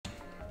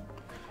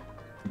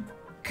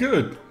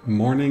Good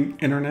morning,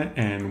 Internet,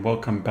 and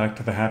welcome back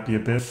to the Happy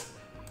Abyss.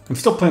 I'm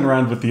still playing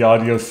around with the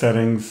audio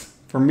settings.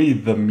 For me,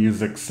 the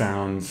music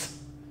sounds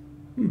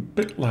a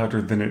bit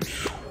louder than it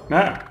should.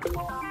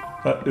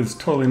 That is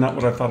totally not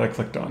what I thought I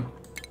clicked on.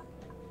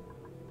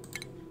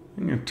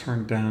 I'm going to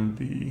turn down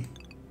the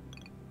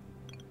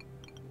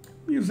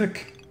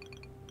music,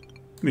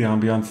 the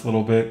ambiance a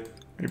little bit,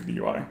 maybe the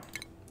UI.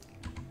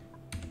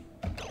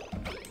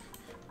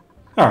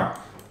 Alright.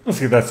 Let's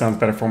see if that sounds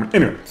better for me.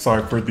 Anyway,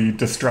 sorry for the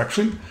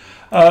distraction.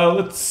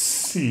 Let's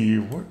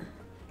see.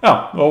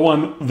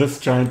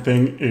 This giant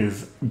thing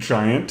is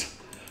giant.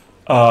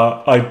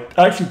 I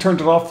actually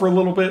turned it off for a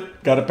little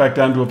bit, got it back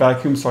down to a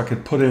vacuum so I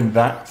could put in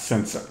that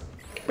sensor.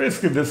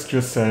 Basically, this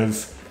just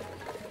says,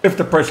 if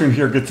the pressure in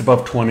here gets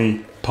above 20,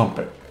 pump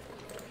it.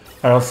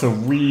 I also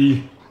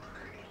rejiggered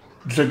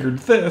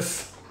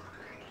this,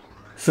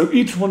 so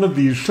each one of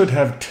these should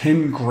have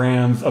 10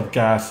 grams of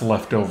gas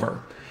left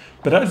over.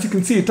 But as you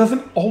can see, it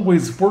doesn't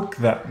always work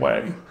that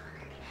way.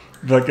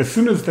 Like, as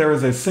soon as there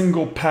is a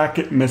single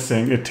packet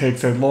missing, it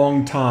takes a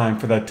long time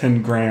for that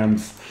 10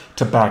 grams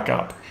to back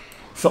up.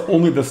 So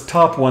only this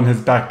top one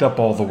has backed up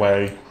all the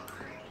way,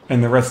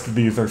 and the rest of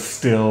these are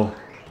still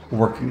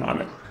working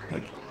on it.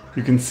 Like,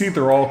 you can see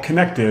they're all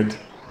connected,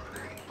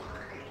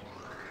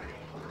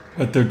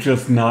 but they're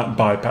just not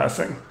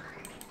bypassing.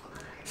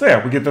 So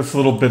yeah, we get this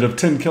little bit of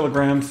 10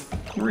 kilograms,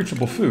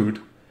 reachable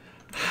food.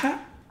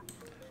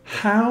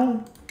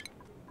 How?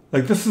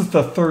 Like, this is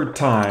the third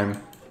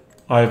time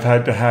I've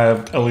had to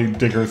have Ellie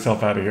dig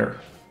herself out of here.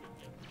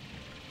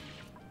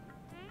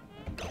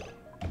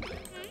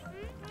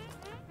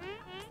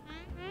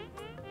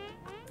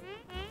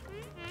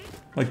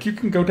 Like, you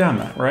can go down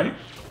that, right?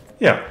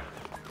 Yeah.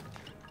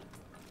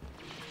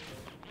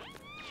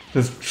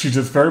 She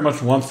just very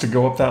much wants to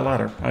go up that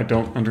ladder. I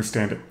don't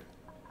understand it.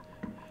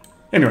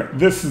 Anyway,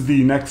 this is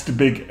the next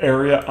big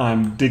area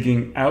I'm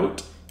digging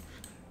out.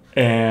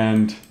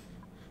 And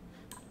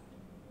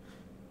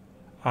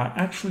I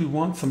actually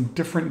want some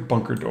different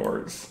bunker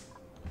doors,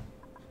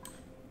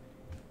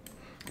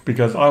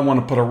 because I want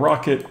to put a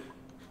rocket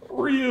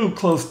real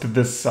close to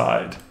this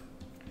side.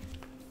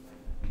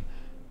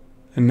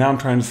 And now I'm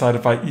trying to decide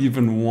if I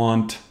even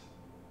want...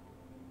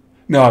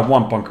 No, I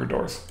want bunker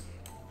doors.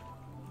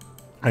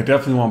 I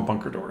definitely want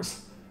bunker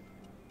doors.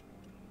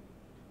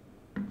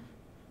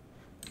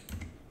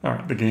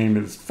 Alright, the game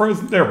is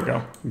frozen. There we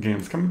go. The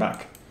game's coming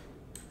back.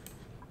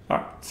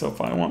 Alright, so if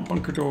I want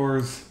bunker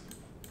doors...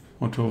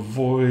 want to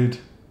avoid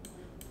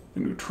the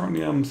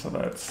neutronium, so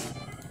that's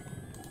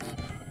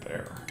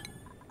there.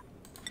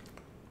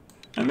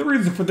 And the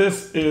reason for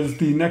this is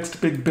the next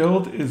big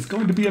build is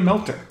going to be a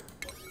melter.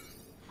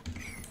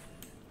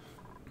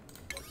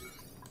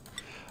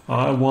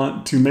 I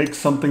want to make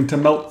something to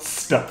melt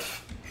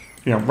stuff.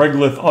 You know,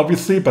 regolith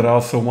obviously, but I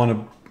also want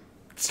to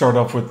start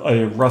off with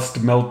a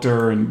rust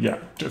melter and yeah,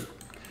 just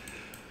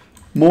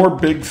more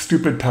big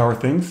stupid power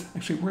things.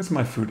 Actually, where's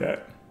my food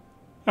at?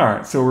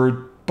 Alright, so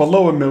we're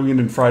below 1 million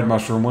in fried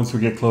mushroom. Once we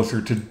get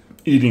closer to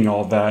eating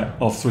all that,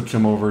 I'll switch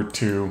them over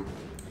to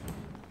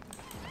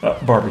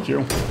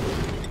barbecue.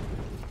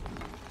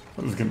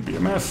 This is going to be a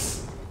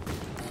mess.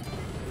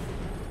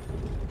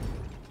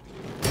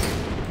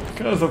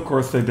 Because, of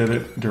course, they did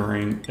it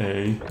during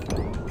a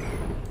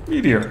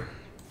meteor.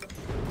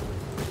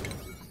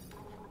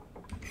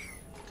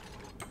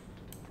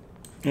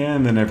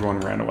 And then everyone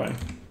ran away.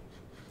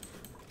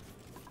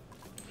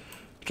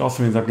 Which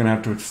also means I'm going to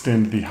have to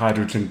extend the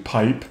hydrogen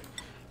pipe,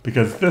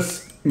 because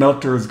this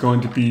melter is going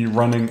to be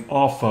running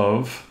off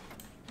of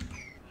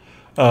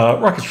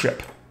rocket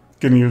ship.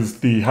 Going to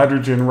use the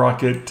hydrogen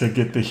rocket to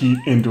get the heat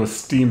into a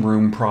steam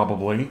room,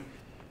 probably.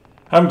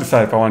 I haven't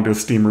decided if I want to do a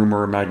steam room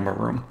or a magma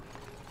room.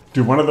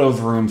 Do one of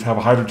those rooms, have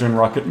a hydrogen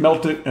rocket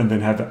melt it, and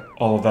then have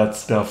all of that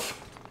stuff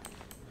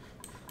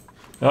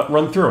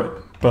run through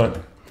it.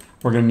 But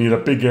we're going to need a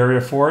big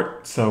area for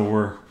it, so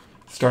we're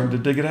starting to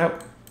dig it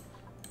out.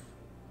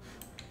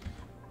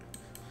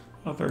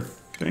 Other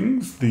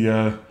things,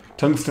 the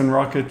tungsten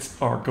rockets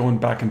are going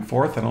back and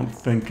forth. I don't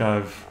think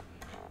I've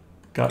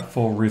got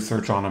full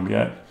research on them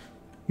yet.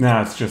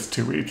 Nah, it's just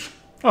 2 each.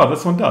 Oh,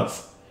 this one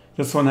does.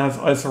 This one has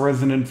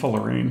isoresin and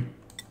fullerene.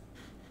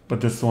 But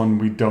this one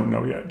we don't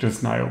know yet,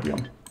 just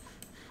niobium.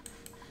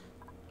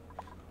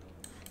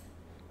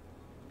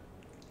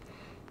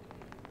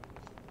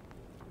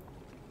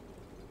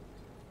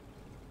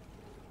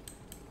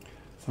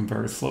 Some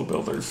very slow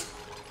builders.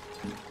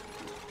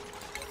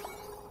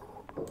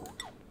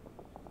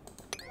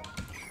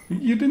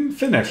 You didn't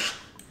finish.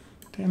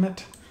 Damn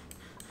it.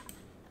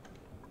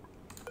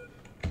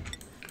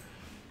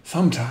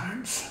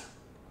 Sometimes.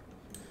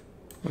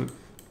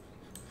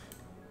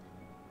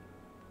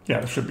 Yeah,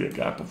 there should be a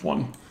gap of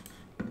 1.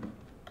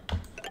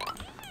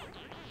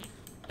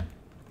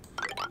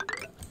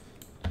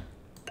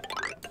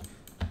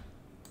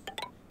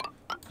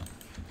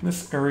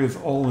 This area is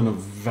all in a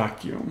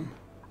vacuum.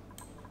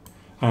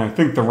 And I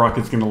think the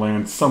rocket's going to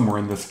land somewhere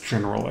in this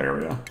general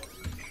area.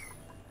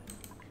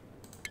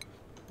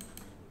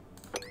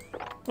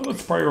 But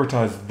let's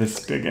prioritize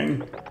this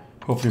digging.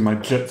 Hopefully my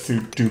jet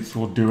suit dupes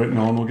will do it,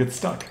 no one will get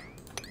stuck.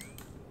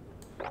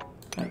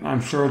 And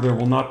I'm sure there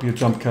will not be a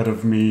jump cut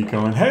of me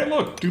going, hey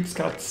look, dupes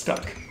got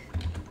stuck.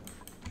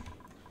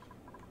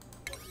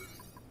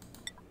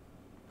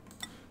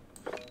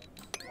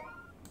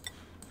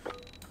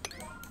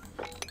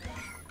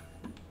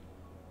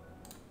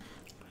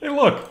 Hey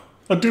look,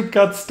 a dupe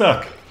got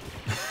stuck.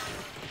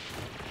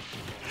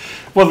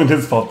 Wasn't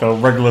his fault though,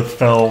 Regolith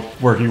fell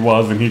where he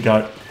was and he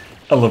got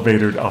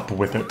elevatored up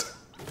with it.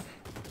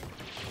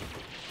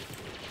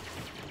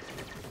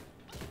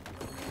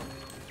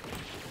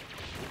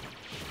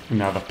 And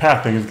now the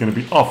pathing is going to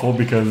be awful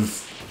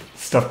because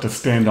stuff to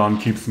stand on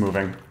keeps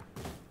moving.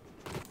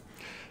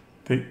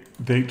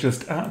 They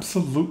just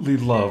absolutely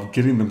love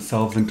getting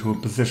themselves into a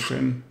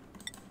position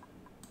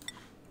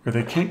where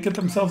they can't get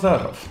themselves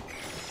out of.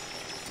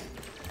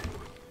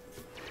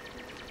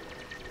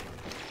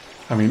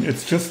 I mean,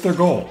 it's just their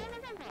goal.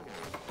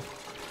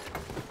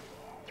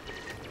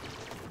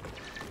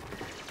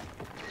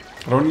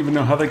 I don't even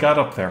know how they got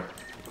up there.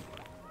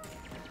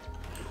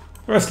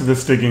 The rest of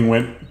this digging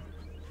went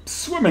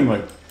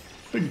swimmingly.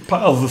 Big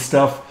piles of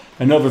stuff.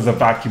 I know there's a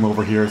vacuum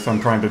over here, so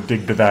I'm trying to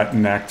dig to that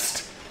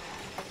next.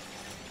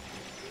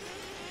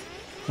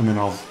 And then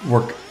I'll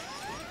work...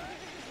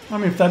 I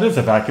mean, if that is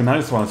a vacuum, I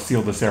just want to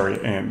seal this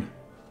area in.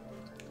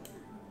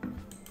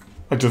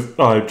 I just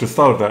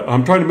thought of that.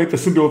 I'm trying to make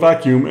this into a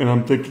vacuum, and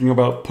I'm thinking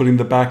about putting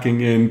the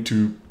backing in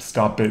to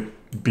stop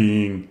it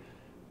being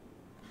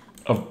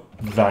a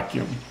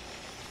vacuum.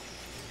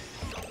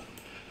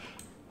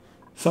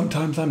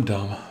 Sometimes I'm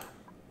dumb.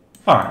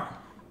 Alright,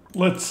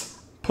 let's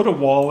put a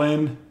wall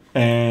in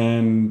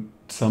and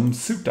some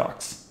suit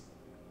docks.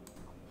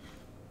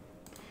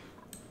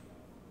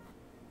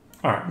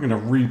 Alright, I'm going to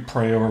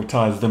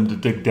reprioritize them to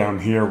dig down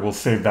here. We'll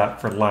save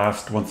that for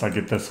last once I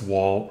get this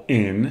wall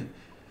in.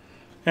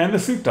 And the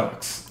suit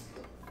docks.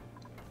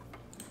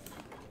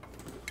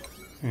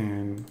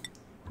 And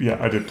yeah,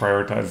 I did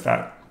prioritize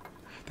that.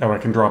 That way I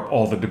can drop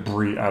all the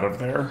debris out of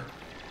there.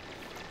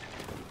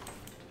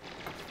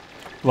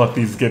 Let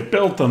these get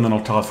built, and then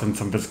I'll toss in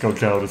some visco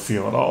gel to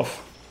seal it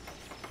off.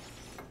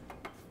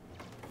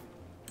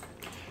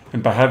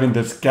 And by having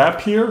this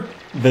gap here,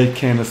 they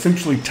can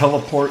essentially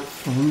teleport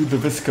through the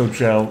visco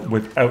gel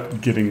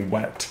without getting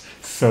wet.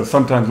 So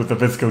sometimes with the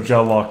visco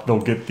gel lock, they'll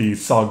get the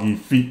soggy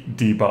feet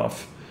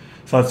debuff.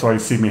 So that's why you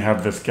see me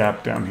have this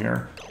gap down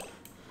here.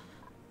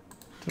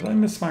 Did I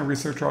miss my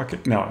research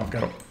rocket? No, I've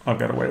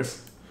got a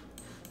ways.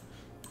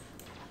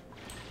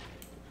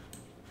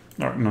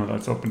 Alright, no,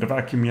 that's open to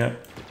vacuum yet.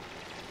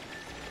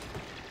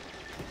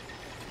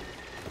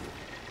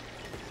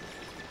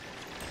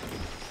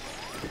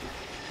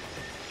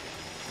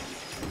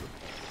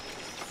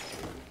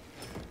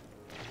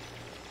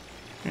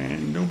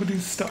 And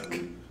nobody's stuck.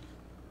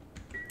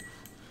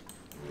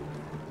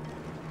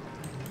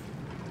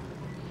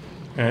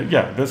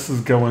 Yeah, this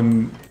is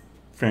going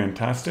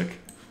fantastic.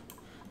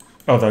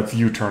 Oh, that's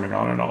you turning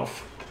on and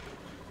off.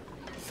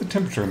 What's the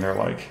temperature in there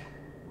like?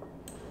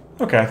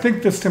 Okay, I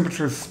think this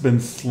temperature's been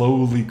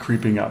slowly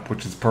creeping up,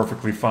 which is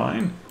perfectly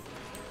fine.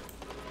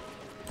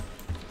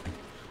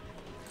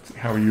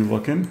 How are you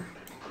looking?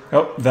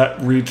 Oh, that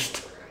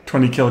reached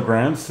 20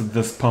 kilograms, so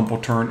this pump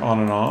will turn on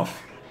and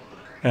off.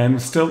 And we're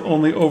still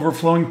only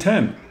overflowing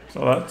 10,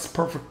 so that's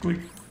perfectly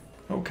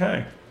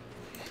okay.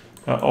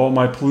 All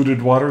my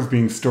polluted water is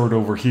being stored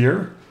over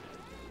here.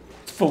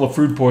 It's full of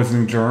food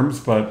poisoning germs,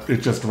 but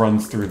it just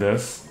runs through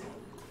this.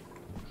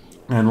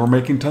 And we're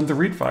making tons of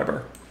reed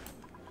fiber.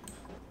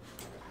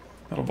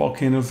 Metal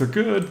volcanoes are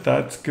good,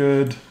 that's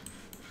good.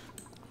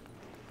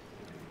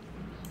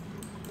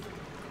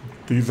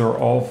 These are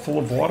all full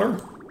of water?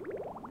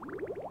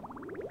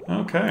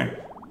 Okay.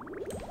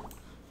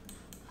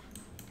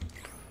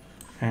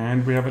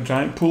 And we have a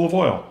giant pool of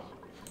oil.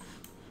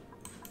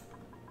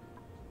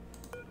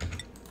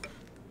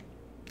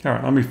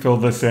 Alright, let me fill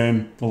this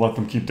in. We'll let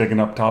them keep digging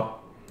up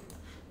top.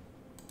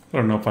 I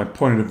don't know if I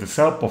pointed this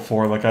out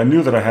before. Like, I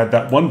knew that I had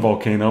that one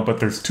volcano, but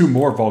there's 2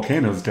 more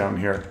volcanoes down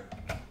here.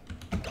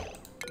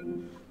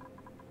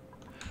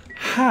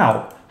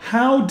 How?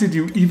 How did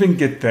you even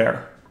get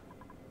there?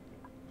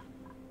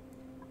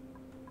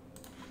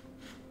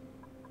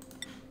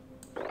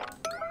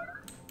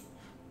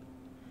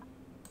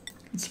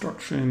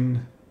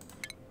 Construction.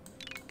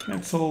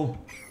 Cancel.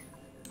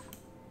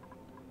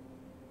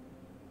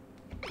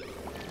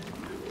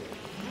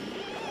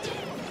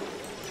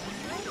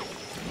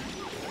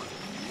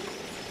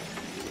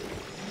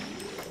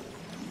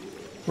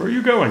 Where are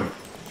you going?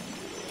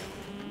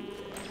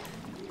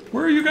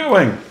 Where are you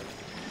going?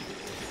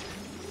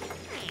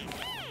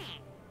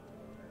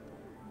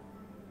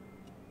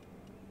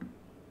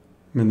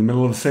 I'm in the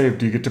middle of a save.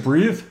 Do you get to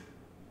breathe?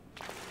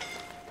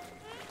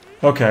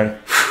 Okay.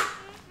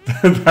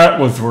 That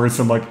was worse.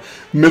 I'm like,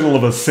 middle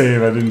of a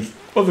save.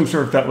 Wasn't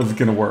sure if that was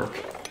gonna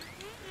work.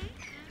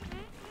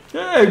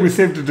 Hey, we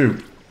saved a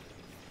dupe.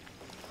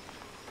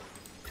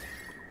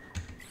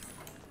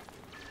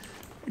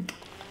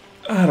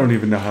 I don't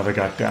even know how they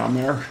got down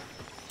there.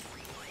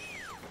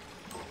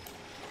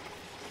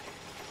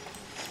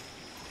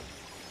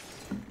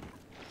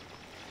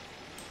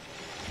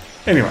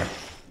 Anyway,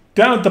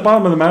 down at the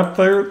bottom of the map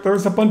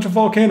there's a bunch of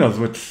volcanoes,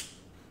 which,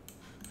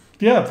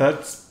 yeah,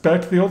 that's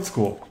back to the old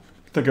school.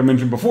 I think I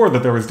mentioned before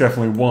that there was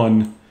definitely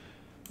one,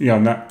 you know,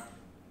 not,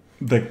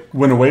 that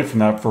went away from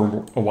that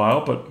for a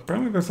while, but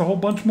apparently there's a whole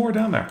bunch more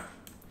down there.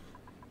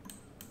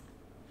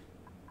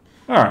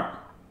 Alright.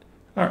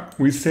 Alright,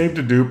 we saved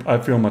a dupe. I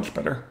feel much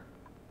better.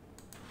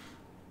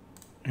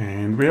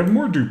 And we have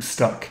more dupes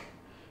stuck.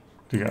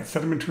 You got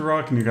sedimentary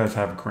rock and you guys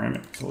have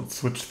granite. So let's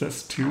switch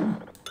this to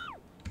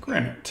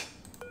granite.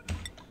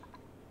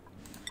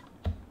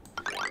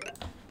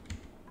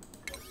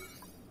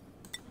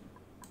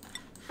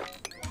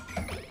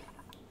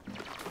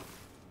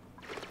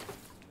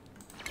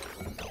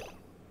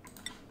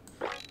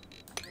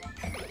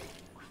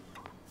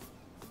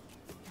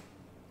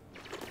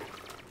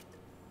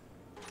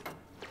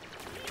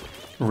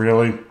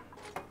 Really?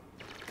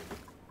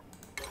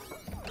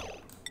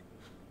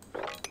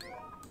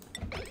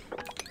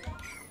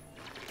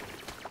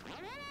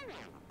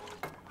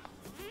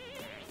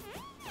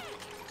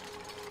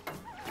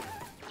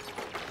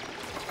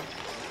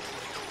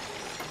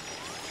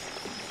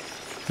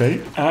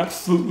 They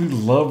absolutely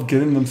love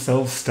getting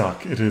themselves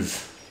stuck. It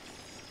is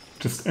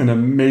just an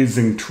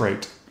amazing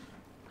trait.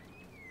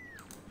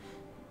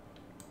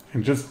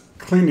 And just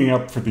cleaning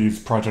up for these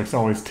projects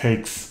always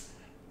takes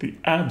the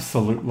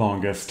absolute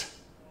longest.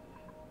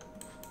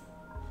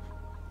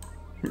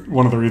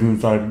 One of the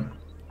reasons I'm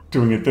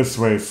doing it this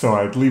way is so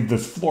I'd leave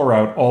this floor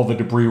out, all the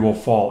debris will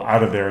fall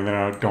out of there, and then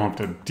I don't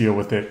have to deal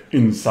with it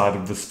inside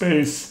of the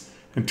space.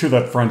 And to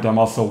that front, I'm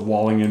also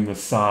walling in the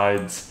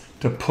sides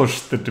to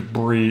push the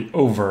debris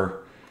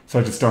over, so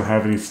I just don't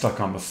have any stuck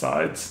on the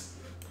sides.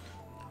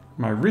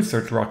 My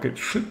research rocket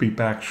should be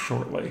back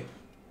shortly.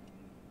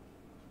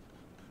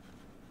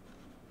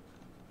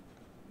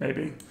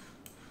 Maybe.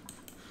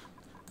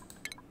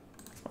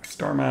 My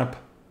star map.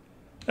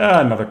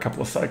 Another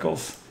couple of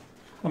cycles.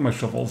 How my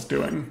shovel's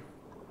doing?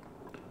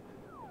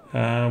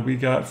 We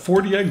got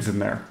 40 eggs in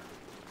there.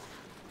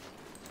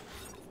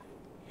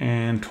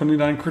 And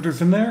 29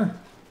 critters in there.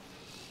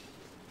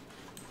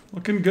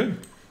 Looking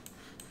good.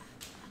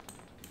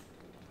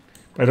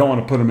 But I don't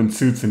want to put them in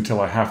suits until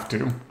I have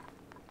to.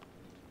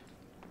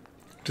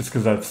 Just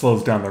because that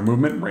slows down their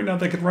movement. Right now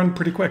they could run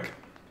pretty quick.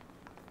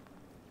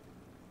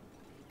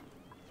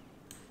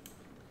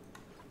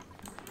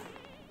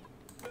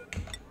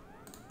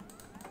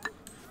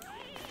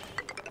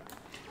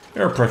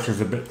 Air pressure's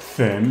a bit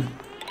thin.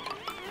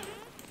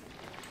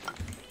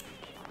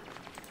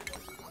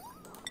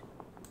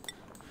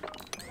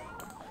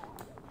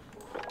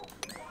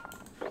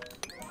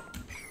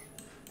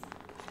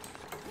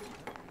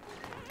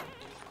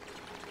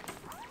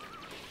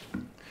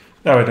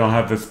 Now I don't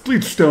have this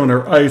bleach stone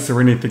or ice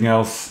or anything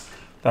else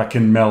that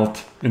can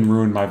melt and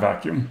ruin my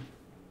vacuum.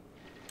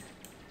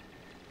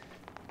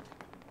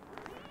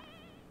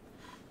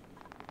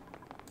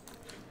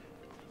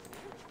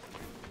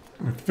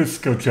 With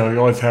Visco gel, you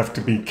always have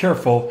to be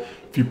careful.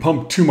 If you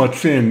pump too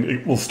much in,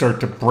 it will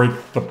start to break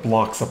the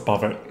blocks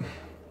above it.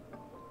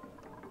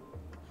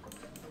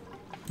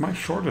 Am I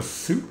short a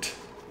suit?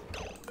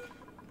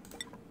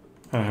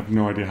 I have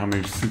no idea how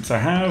many suits I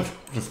have.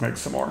 I'll just make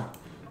some more.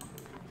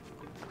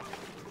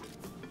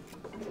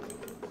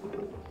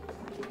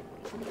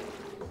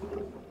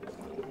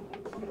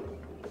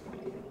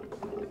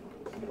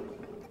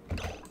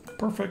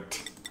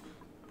 Perfect.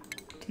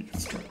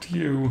 Deconstruct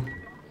you.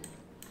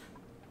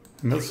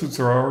 And those suits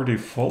are already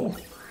full?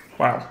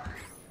 Wow.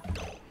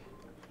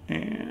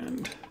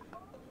 And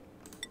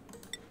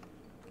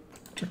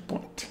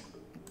checkpoint.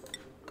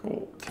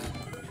 Gold.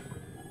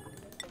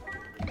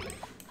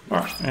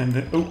 Alright, and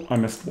then, oh, I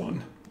missed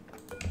one.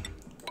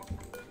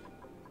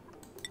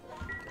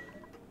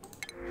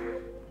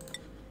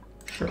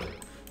 Sure.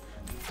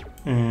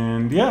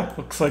 And yeah,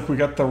 looks like we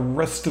got the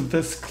rest of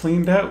this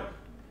cleaned out.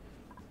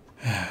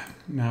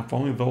 Now, if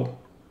only they'll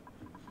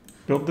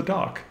build the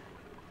dock.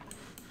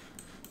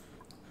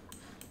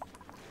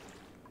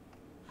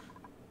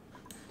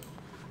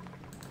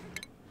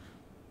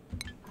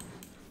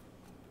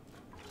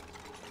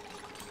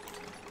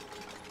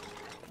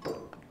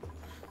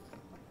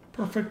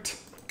 Perfect.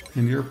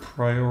 And your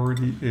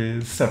priority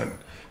is 7.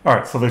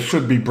 Alright, so they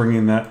should be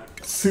bringing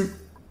that suit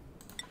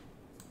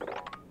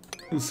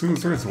as soon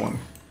as there is one.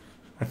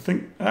 I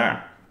think...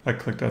 I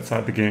clicked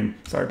outside the game.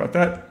 Sorry about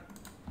that.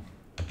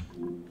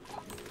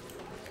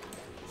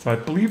 So I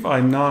believe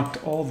I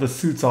knocked all the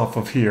suits off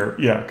of here.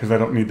 Yeah, because I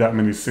don't need that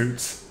many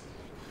suits.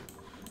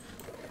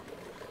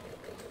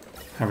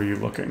 How are you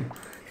looking?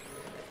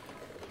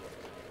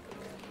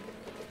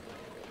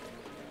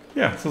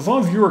 Yeah, so as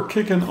long as you are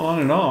kicking on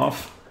and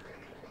off,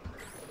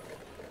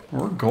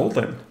 we're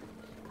golden.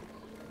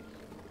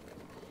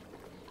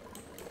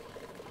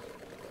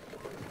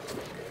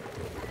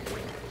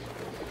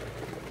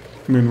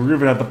 I mean, we're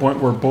even at the point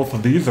where both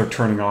of these are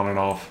turning on and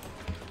off.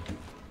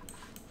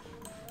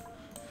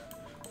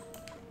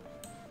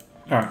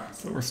 Alright,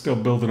 so we're still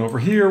building over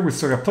here. We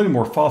still got plenty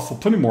more fossil,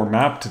 plenty more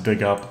map to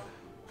dig up.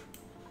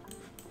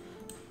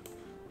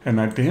 And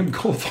that damn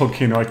gold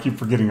volcano I keep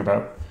forgetting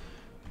about.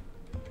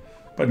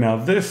 But now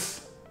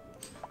this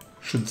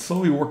should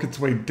slowly work its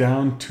way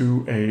down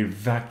to a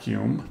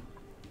vacuum.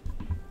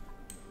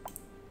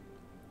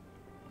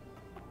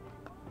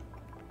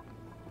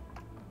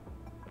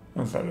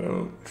 What's that?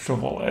 A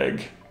shovel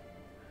egg.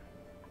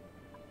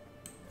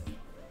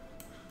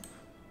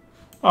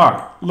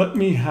 Alright, let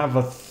me have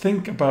a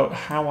think about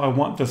how I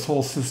want this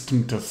whole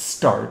system to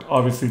start.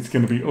 Obviously it's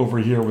going to be over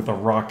here with a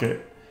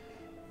rocket.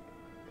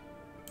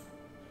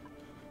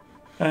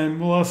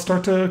 And we'll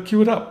start to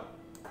queue it up.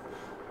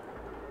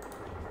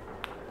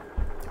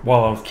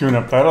 While I was queuing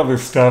up that other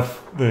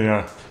stuff,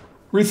 the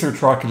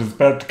research rocket is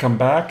about to come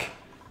back,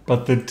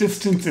 but the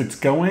distance it's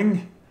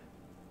going,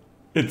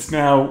 it's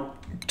now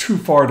too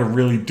far to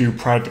really do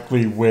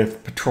practically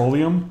with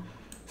petroleum.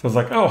 So I was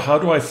like, oh, how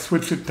do I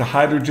switch it to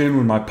hydrogen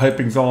when my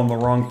piping's all in the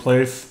wrong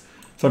place?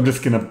 So I'm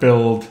just going to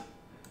build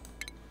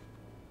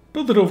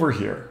it over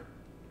here.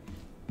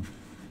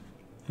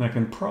 And I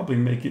can probably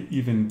make it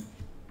even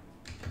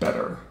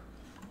better.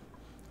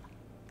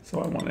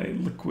 So I want a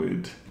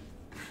liquid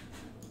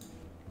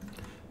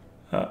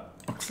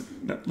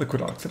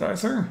liquid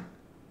oxidizer.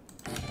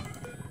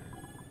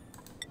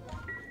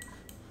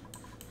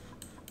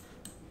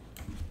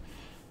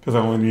 Because I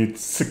only need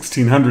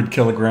 1,600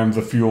 kilograms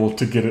of fuel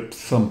to get it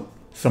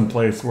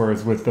someplace,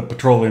 whereas with the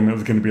petroleum it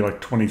was going to be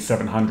like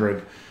 2,700.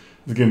 It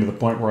was getting to the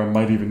point where I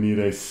might even need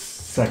a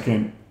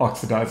second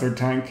oxidizer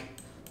tank.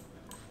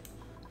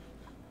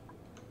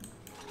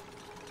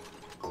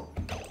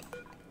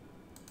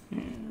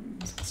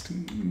 And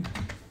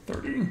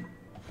 1630.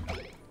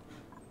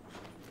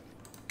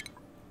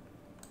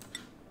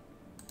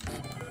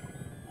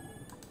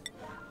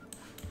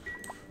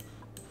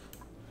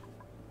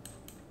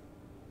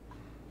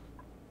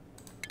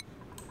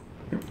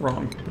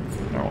 Wrong.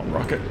 I want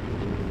rocket.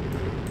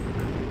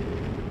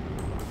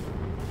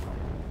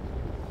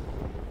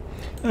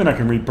 And then I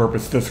can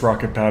repurpose this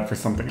rocket pad for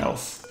something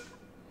else.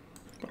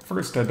 But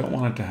first, I don't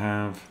want it to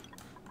have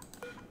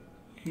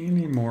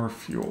any more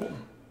fuel.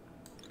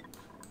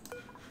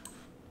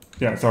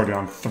 Yeah, it's already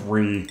on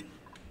 3.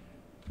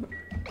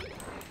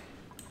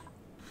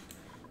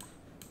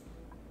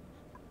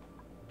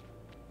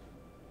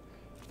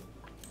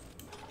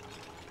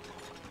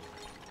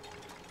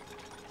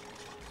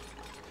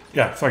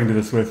 Yeah, so I can do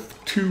this with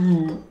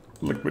 2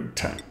 liquid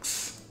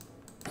tanks.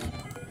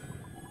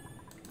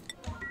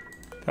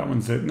 That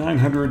one's at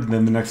 900, and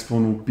then the next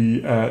one will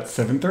be at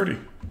 730.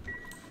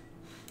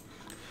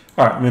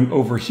 All right, and then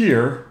over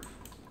here,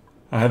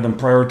 I had them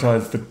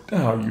prioritize the...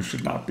 Oh, you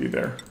should not be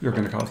there. You're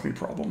going to cause me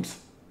problems.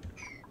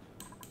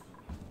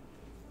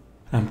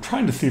 I'm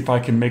trying to see if I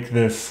can make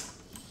this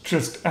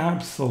just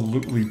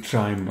absolutely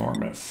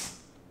ginormous.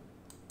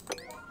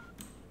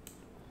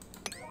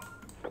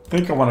 I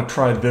think I want to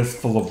try this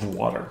full of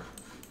water.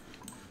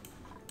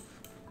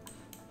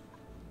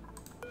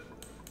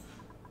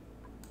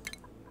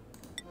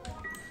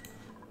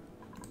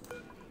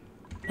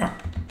 Ah.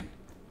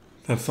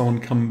 Have someone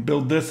come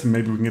build this and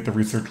maybe we can get the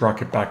research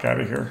rocket back out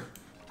of here.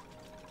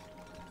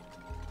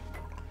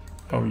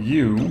 Oh,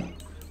 you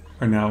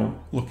are now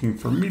looking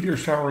for meteor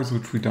showers,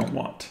 which we don't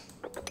want.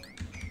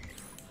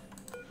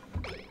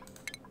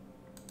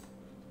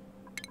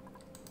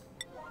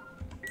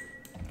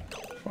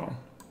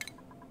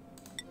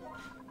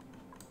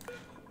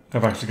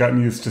 I've actually gotten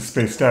used to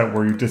Spaced Out,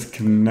 where you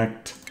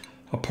disconnect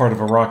a part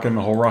of a rocket and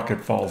the whole rocket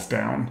falls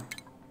down.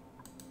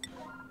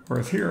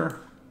 Whereas here,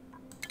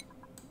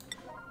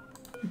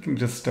 you can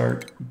just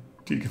start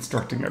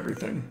deconstructing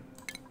everything.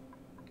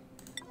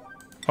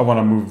 I want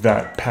to move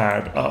that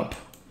pad up.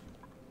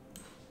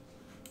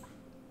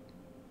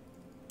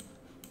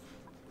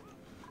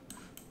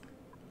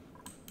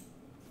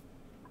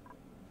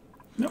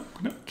 No,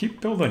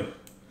 keep building.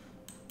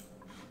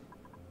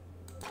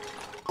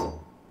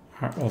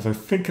 Alright, well, they're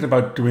thinking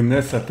about doing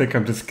this. I think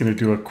I'm just going to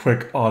do a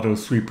quick auto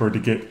sweeper to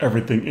get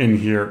everything in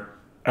here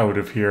out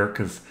of here,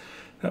 because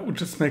that would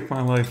just make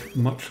my life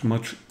much,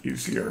 much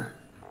easier.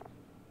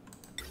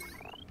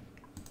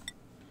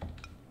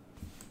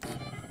 You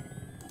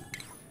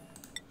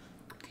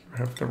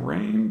have the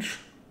range.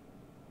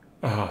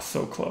 Ah,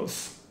 so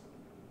close.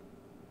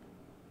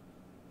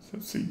 So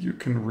see, you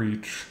can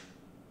reach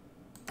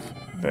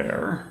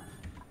there.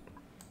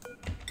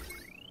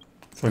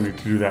 So I need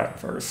to do that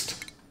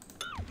first.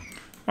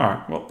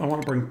 Alright, well, I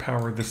want to bring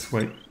power this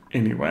way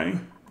anyway.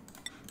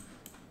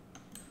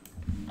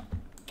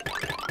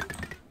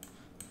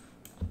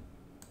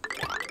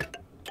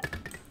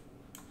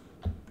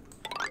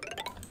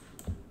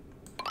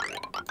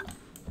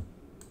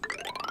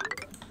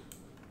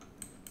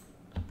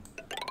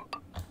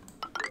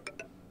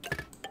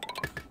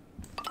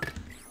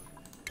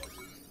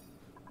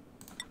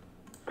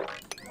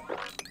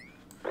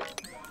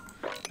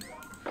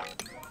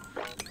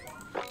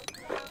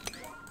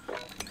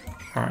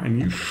 Alright,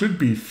 and you should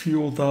be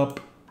fueled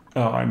up.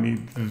 Oh, I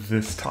need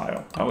this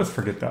tile. I always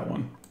forget that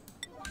one.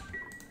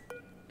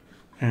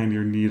 And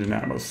you need an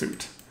ammo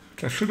suit,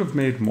 which I should have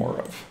made more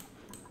of.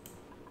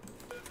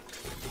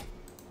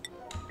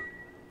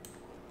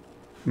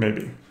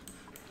 Maybe.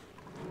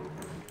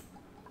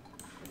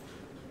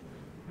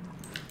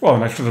 Well,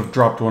 and I should have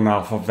dropped one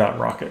off of that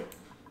rocket.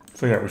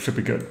 So yeah, we should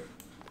be good.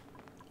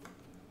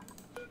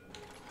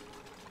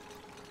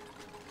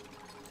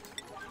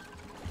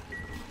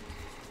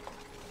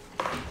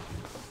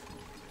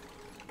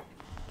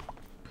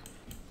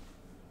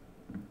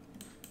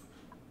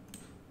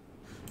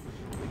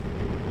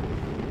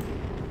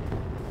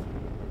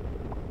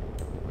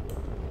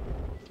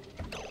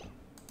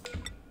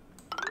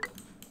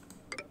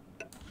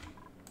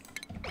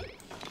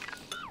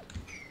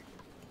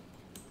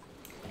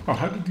 Oh,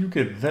 how did you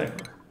get there?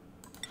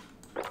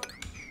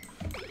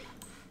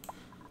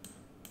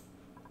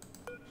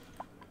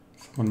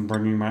 Someone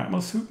bringing my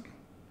Atmos suit?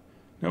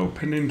 No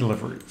pending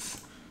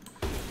deliveries.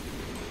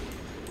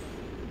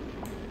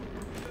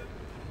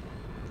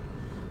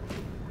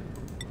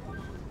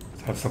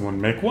 Let's have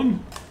someone make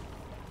one?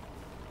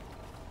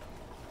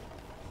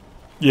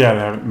 Yeah, they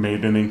haven't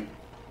made any.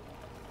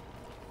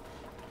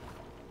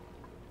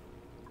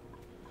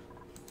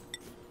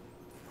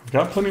 I've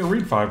got plenty of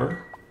reed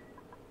fiber.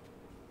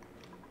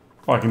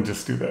 Oh, I can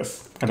just do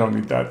this. I don't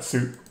need that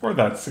suit or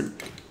that suit.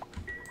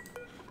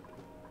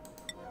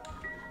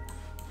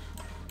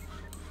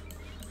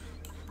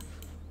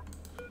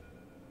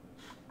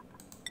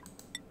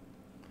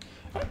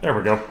 There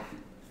we go.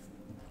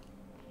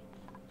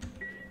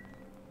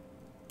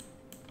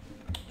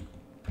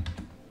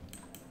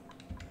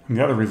 And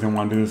the other reason I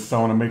want to do this is I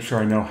want to make sure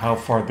I know how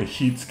far the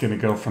heat's going to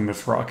go from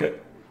this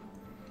rocket.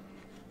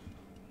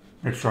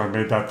 Make sure I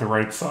made that the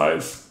right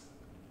size.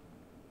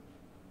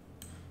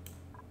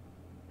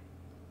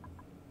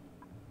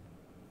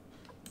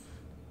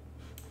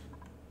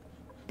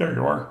 There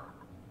you are.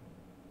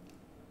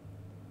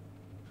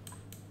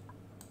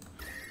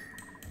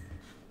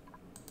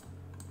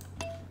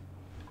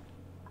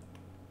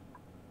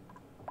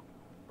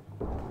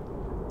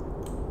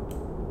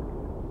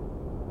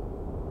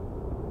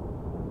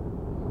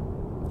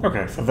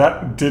 Okay, so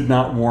that did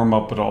not warm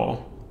up at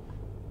all.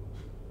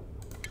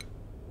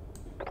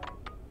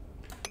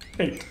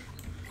 8.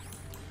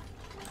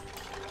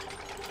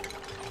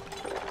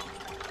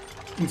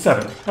 And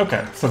 7.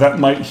 Okay, so that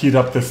might heat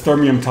up this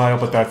thermium tile,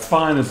 but that's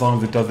fine as long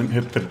as it doesn't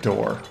hit the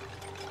door.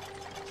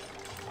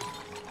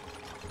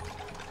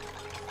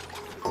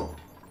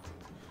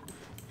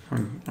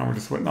 And now we're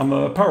just waiting on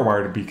the power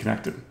wire to be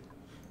connected.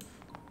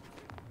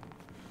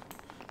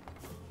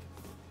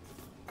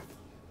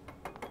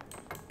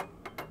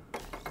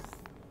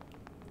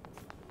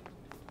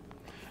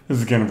 This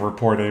is going to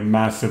report a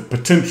massive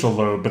potential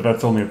load, but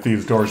that's only if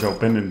these doors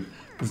open and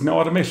there's no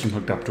automation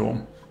hooked up to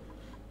them.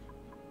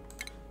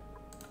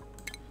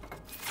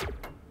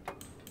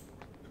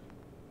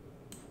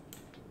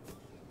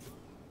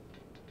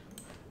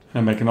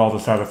 I'm making all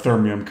this out of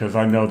thermium because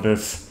I know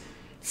this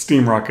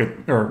steam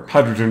rocket, or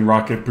hydrogen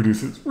rocket,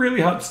 produces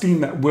really hot steam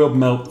that will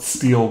melt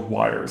steel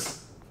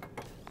wires.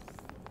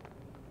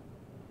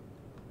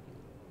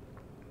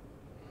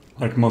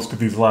 Like most of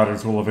these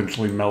ladders will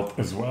eventually melt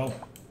as well.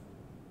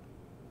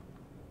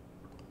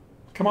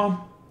 Come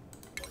on.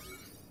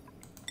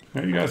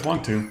 Yeah, you guys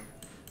want to.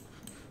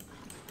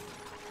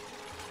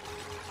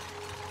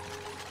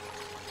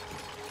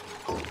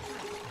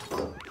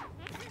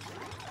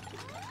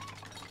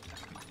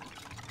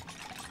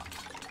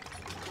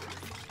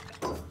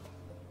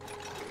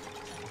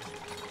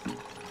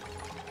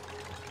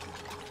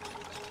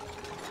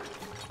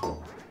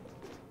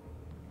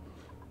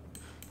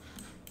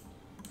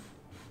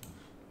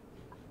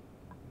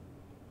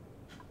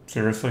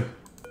 Seriously?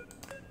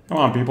 Come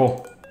on,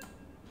 people.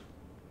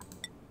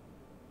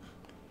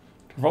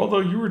 Although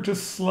you were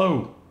just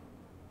slow.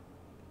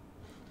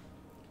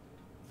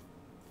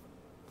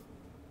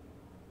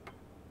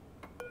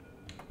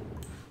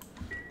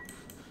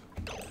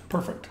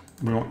 Perfect.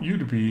 We want you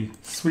to be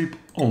sweep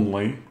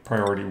only,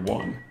 priority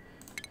 1.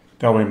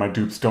 That way my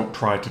dupes don't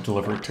try to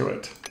deliver to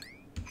it.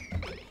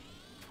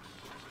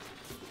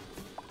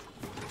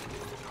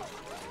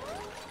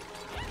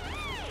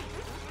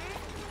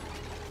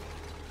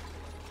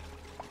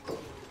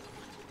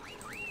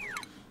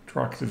 Which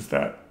rocket is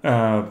that?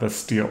 The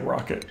steel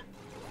rocket.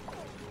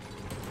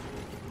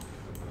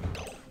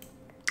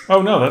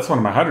 Oh no, that's one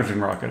of my hydrogen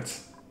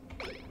rockets.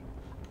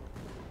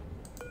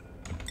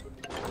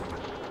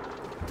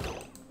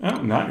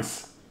 Oh,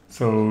 nice.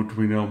 So, do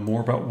we know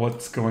more about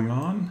what's going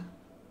on?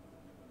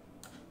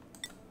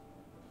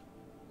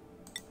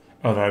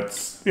 Oh,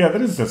 that's... yeah,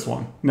 that is this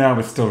one. Now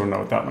we still don't know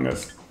what that one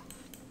is.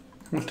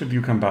 What did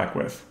you come back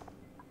with?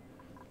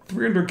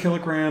 300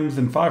 kilograms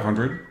and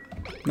 500.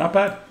 Not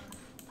bad.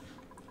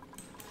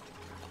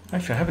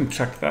 Actually, I haven't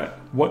checked that.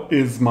 What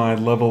is my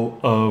level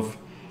of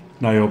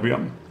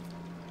niobium?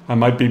 I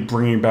might be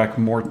bringing back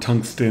more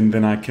tungsten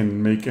than I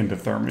can make into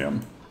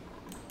thermium.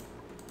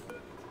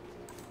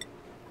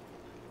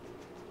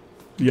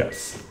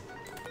 Yes.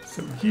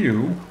 So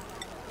you...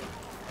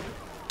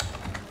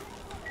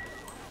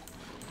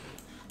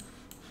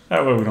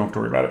 that way we don't have to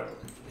worry about it.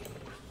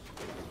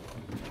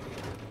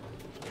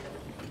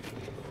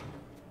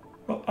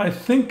 Well, I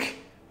think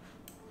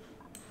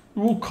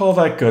we'll call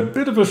that good.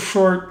 Bit of a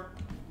short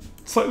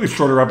Slightly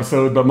shorter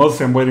episode, but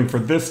mostly I'm waiting for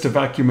this to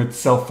vacuum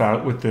itself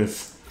out with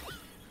this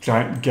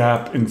giant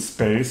gap in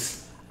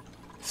space.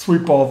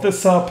 Sweep all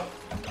this up.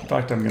 In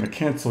fact, I'm going to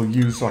cancel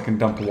you so I can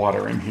dump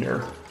water in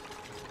here.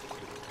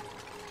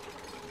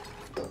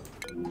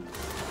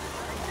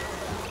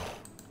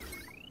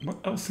 What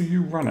else are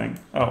you running?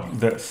 Oh,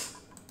 this.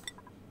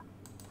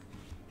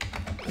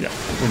 Yeah,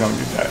 we don't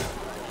need that.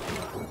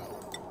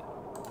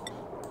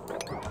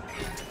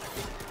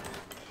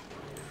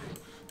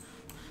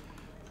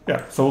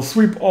 Yeah, so we'll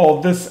sweep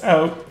all this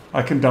out.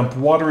 I can dump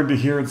water into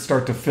here and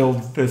start to fill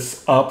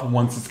this up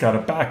once it's got a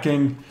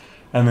backing.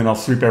 And then I'll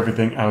sweep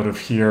everything out of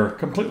here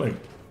completely.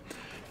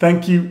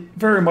 Thank you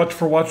very much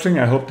for watching.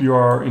 I hope you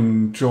are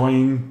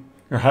enjoying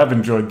or have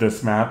enjoyed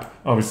this map.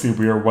 Obviously,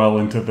 we are well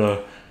into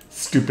the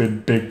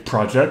stupid big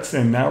projects,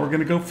 and now we're going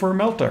to go for a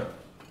melter.